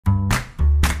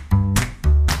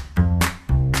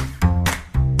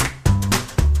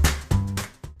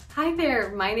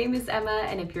there, my name is Emma,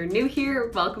 and if you're new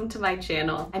here, welcome to my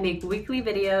channel. I make weekly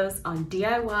videos on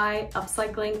DIY,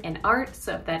 upcycling, and art,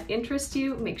 so if that interests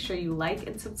you, make sure you like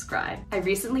and subscribe. I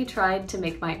recently tried to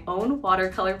make my own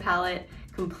watercolor palette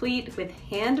complete with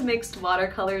hand-mixed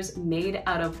watercolors made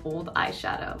out of old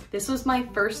eyeshadow. This was my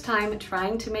first time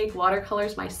trying to make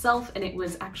watercolors myself, and it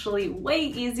was actually way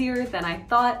easier than I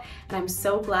thought, and I'm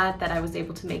so glad that I was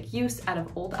able to make use out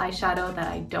of old eyeshadow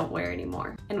that I don't wear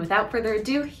anymore. And without further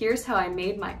ado, here's how I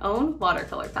made my own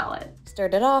watercolor palette.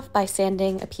 Started off by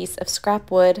sanding a piece of scrap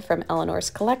wood from Eleanor's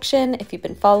collection. If you've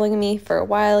been following me for a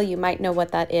while, you might know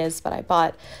what that is, but I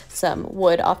bought some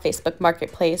wood off Facebook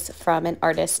Marketplace from an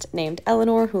artist named Eleanor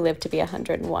who lived to be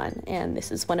 101, and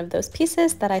this is one of those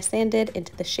pieces that I sanded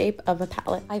into the shape of a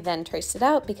palette. I then traced it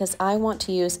out because I want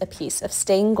to use a piece of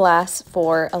stained glass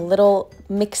for a little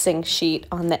mixing sheet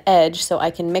on the edge so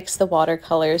I can mix the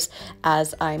watercolors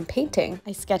as I'm painting.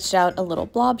 I sketched out a little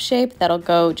blob shape that'll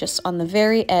go just on the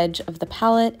very edge of the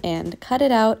palette and cut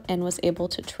it out, and was able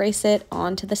to trace it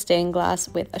onto the stained glass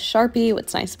with a Sharpie.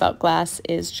 What's nice about glass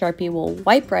is Sharpie will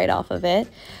wipe right off of it.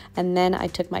 And then I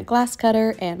took my glass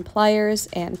cutter and pliers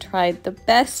and tried the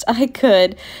best I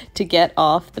could to get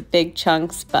off the big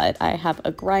chunks, but I have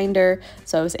a grinder,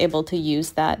 so I was able to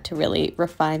use that to really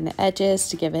refine the edges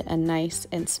to give it a nice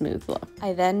and smooth look.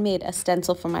 I then made a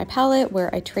stencil for my palette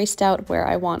where I traced out where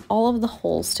I want all of the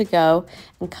holes to go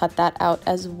and cut that out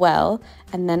as well.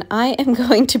 And then I am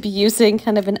going to be using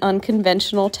kind of an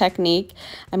unconventional technique.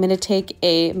 I'm going to take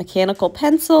a mechanical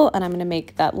pencil and I'm going to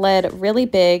make that lead really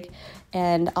big,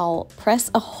 and I'll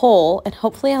press a hole, and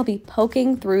hopefully I'll be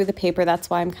poking through the paper. That's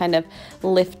why I'm kind of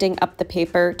lifting up the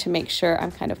paper to make sure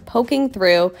I'm kind of poking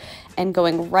through and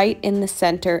going right in the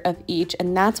center of each,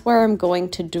 and that's where I'm going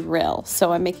to drill.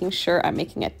 So I'm making sure I'm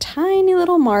making a tiny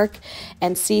little mark,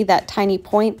 and see that tiny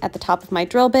point at the top of my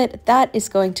drill bit? That is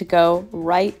going to go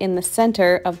right in the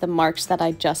center of the marks that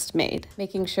I just made.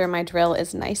 Making sure my drill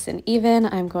is nice and even,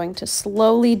 I'm going to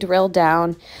slowly drill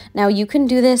down. Now you can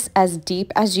do this as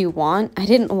deep as you want. I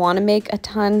didn't want to make a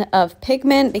ton of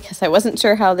pigment because I wasn't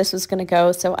sure how this was going to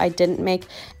go, so I didn't make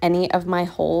any of my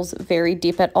holes very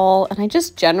deep at all, and I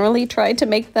just generally tried to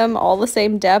make them all the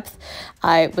same depth.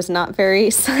 I was not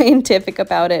very scientific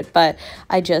about it, but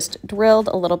I just drilled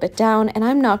a little bit down, and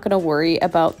I'm not going to worry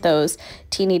about those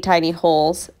teeny tiny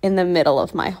holes in the middle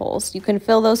of my holes. You can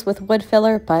fill those with wood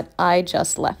filler, but I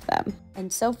just left them.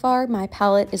 And so far, my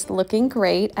palette is looking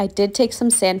great. I did take some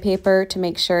sandpaper to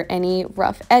make sure any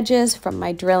rough edges from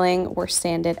my drilling were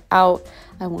sanded out.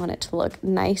 I want it to look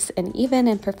nice and even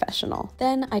and professional.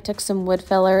 Then I took some wood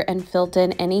filler and filled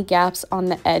in any gaps on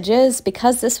the edges.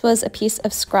 Because this was a piece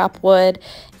of scrap wood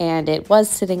and it was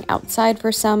sitting outside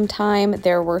for some time,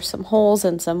 there were some holes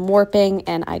and some warping,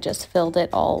 and I just filled it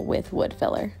all with wood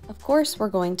filler. Of course, we're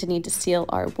going to need to seal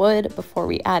our wood before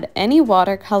we add any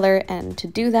watercolor, and to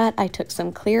do that, I took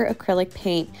some clear acrylic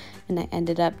paint and I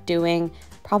ended up doing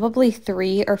probably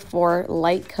 3 or 4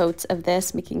 light coats of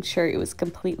this, making sure it was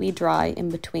completely dry in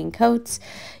between coats.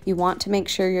 You want to make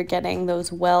sure you're getting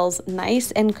those wells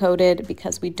nice and coated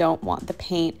because we don't want the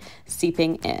paint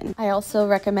seeping in. I also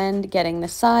recommend getting the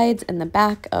sides and the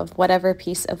back of whatever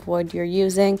piece of wood you're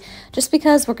using, just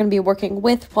because we're going to be working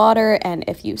with water, and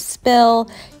if you spill,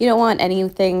 you don't want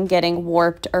anything getting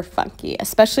warped or funky,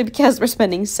 especially because we're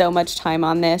spending so much time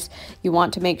on this. You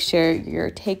want to make sure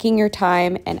you're taking your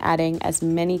time and adding as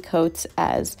many coats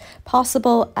as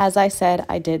possible. As I said,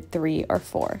 I did 3 or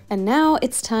 4. And now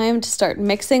it's time to start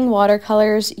mixing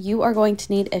watercolors. You are going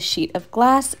to need a sheet of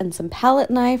glass and some palette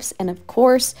knives, and of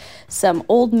course some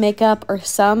old makeup or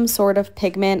some sort of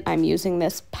pigment. I'm using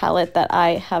this palette that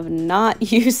I have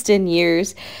not used in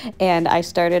years, and I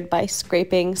started by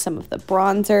scraping some of the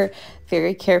bronzer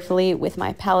very carefully with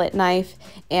my palette knife,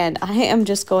 and I am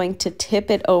just going to tip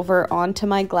it over onto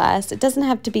my glass. It doesn't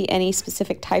have to be any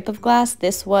specific type of glass.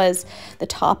 This was the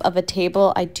top of a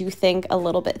table. I do think a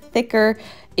little bit thicker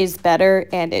is better,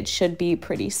 and it should be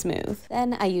pretty smooth.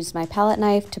 Then I used my palette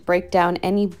knife to break down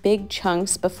any big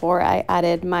chunks before I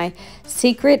added my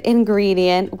secret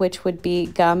ingredient, which would be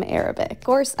gum arabic. Of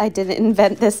course, I didn't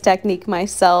invent this technique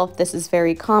myself. This is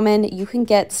very common. You can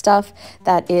get stuff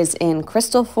that is in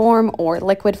crystal form or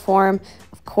liquid form.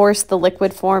 Of Of course, the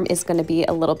liquid form is going to be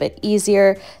a little bit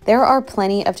easier. There are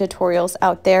plenty of tutorials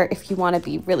out there. If you want to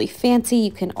be really fancy,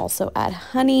 you can also add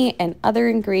honey and other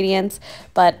ingredients,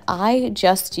 but I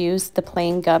just used the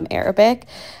plain gum arabic.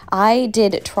 I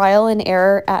did trial and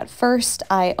error at first.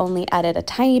 I only added a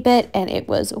tiny bit and it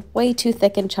was way too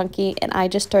thick and chunky, and I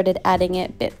just started adding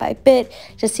it bit by bit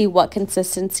to see what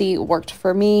consistency worked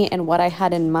for me and what I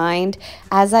had in mind.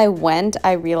 As I went,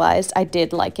 I realized I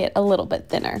did like it a little bit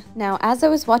thinner. Now, as I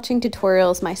was watching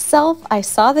tutorials myself, I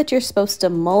saw that you're supposed to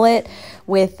mull it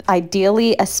with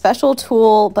ideally a special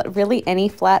tool, but really any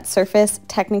flat surface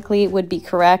technically would be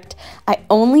correct. I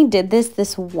only did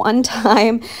this one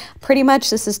time. Pretty much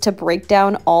this is to break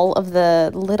down all of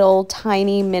the little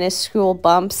tiny minuscule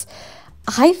bumps.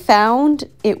 I found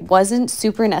it wasn't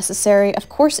super necessary. Of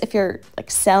course, if you're like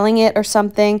selling it or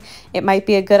something, it might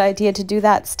be a good idea to do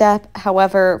that step.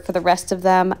 However, for the rest of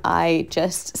them, I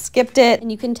just skipped it,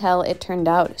 and you can tell it turned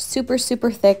out super,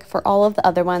 super thick. For all of the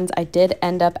other ones, I did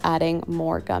end up adding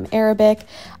more gum arabic.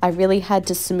 I really had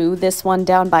to smooth this one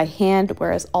down by hand,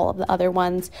 whereas all of the other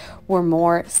ones were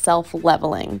more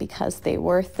self-leveling because they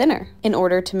were thinner. In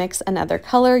order to mix another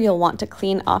color, you'll want to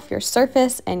clean off your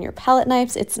surface and your palette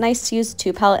knives. It's nice to use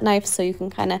two palette knives so you can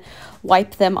kind of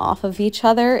wipe them off of each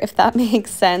other, if that makes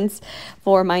sense.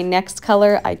 For my next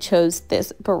color, I chose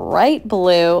this bright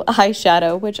blue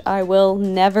eyeshadow, which I will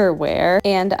never wear.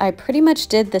 And I pretty much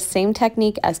did the same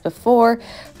technique as before,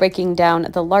 breaking down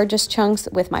the largest chunks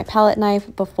with my palette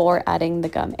knife before adding the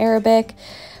gum arabic.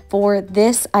 For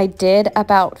this, I did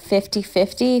about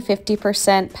 50-50,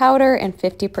 50% powder and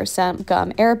 50%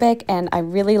 gum arabic, and I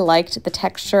really liked the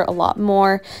texture a lot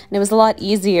more, and it was a lot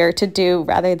easier to do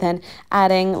rather than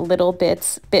adding little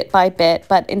bits bit by bit.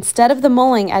 But instead of the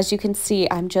mulling, as you can see,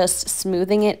 I'm just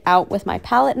smoothing it out with my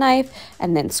palette knife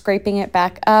and then scraping it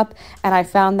back up, and I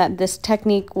found that this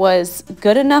technique was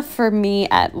good enough for me,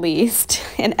 at least.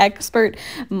 An expert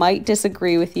might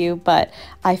disagree with you, but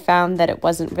I found that it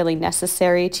wasn't really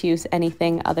necessary to use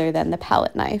anything other than the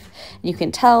palette knife. You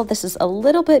can tell this is a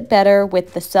little bit better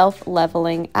with the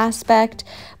self-leveling aspect,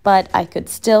 but I could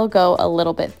still go a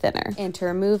little bit thinner. And to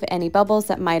remove any bubbles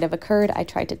that might have occurred, I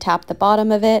tried to tap the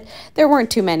bottom of it. There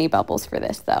weren't too many bubbles for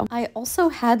this though. I also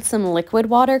had some liquid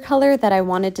watercolor that I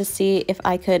wanted to see if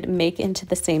I could make into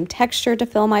the same texture to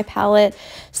fill my palette.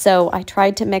 So I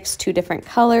tried to mix two different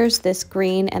colors, this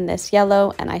green and this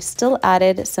yellow, and I still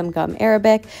added some gum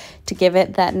arabic to give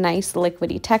it that nice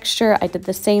liquidy texture. I did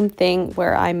the same thing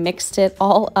where I mixed it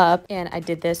all up, and I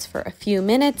did this for a few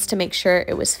minutes to make sure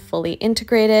it was fully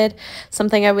integrated.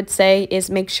 Something I would say is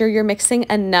make sure you're mixing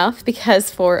enough, because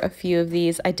for a few of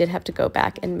these I did have to go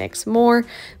back and mix more,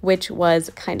 which was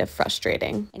kind of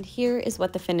frustrating. And here is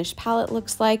what the finished palette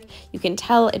looks like. You can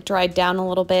tell it dried down a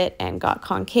little bit and got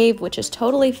concave, which is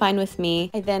totally fine with me.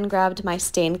 I then grabbed my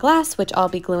stained glass, which I'll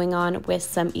be gluing on with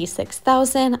some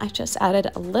E6000. I just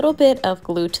added a little bit of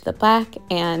glue to the back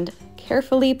and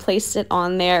carefully placed it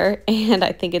on there, and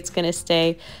I think it's gonna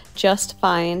stay just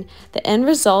fine. The end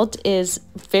result is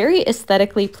very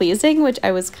aesthetically pleasing, which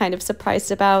I was kind of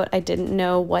surprised about. I didn't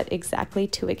know what exactly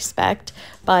to expect,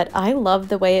 but I love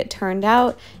the way it turned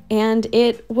out, and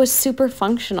it was super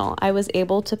functional. I was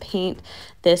able to paint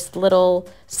this little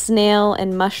snail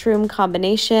and mushroom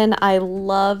combination. I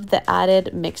love the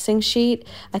added mixing sheet.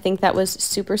 I think that was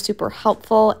super, super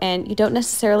helpful, and you don't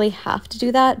necessarily have to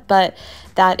do that, but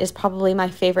that is probably my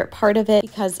favorite part of it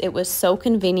because it was so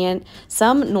convenient.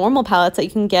 Some normal palettes that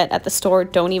you can get at the store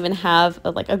don't even have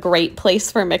a great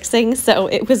place for mixing, so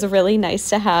it was really nice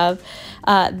to have.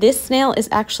 This snail is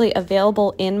actually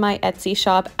available in my Etsy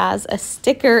shop as a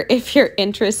sticker if you're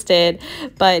interested,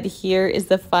 but here is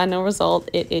the final result.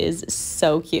 It is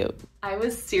so cute. I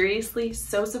was seriously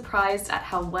so surprised at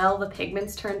how well the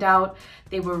pigments turned out.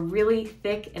 They were really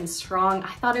thick and strong.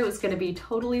 I thought it was gonna be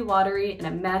totally watery and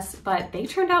a mess, but they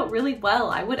turned out really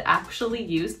well. I would actually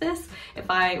use this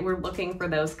if I were looking for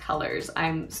those colors.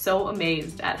 I'm so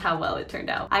amazed at how well it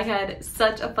turned out. I had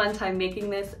such a fun time making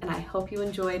this, and I hope you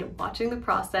enjoyed watching the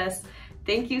process.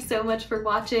 Thank you so much for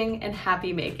watching, and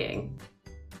happy making.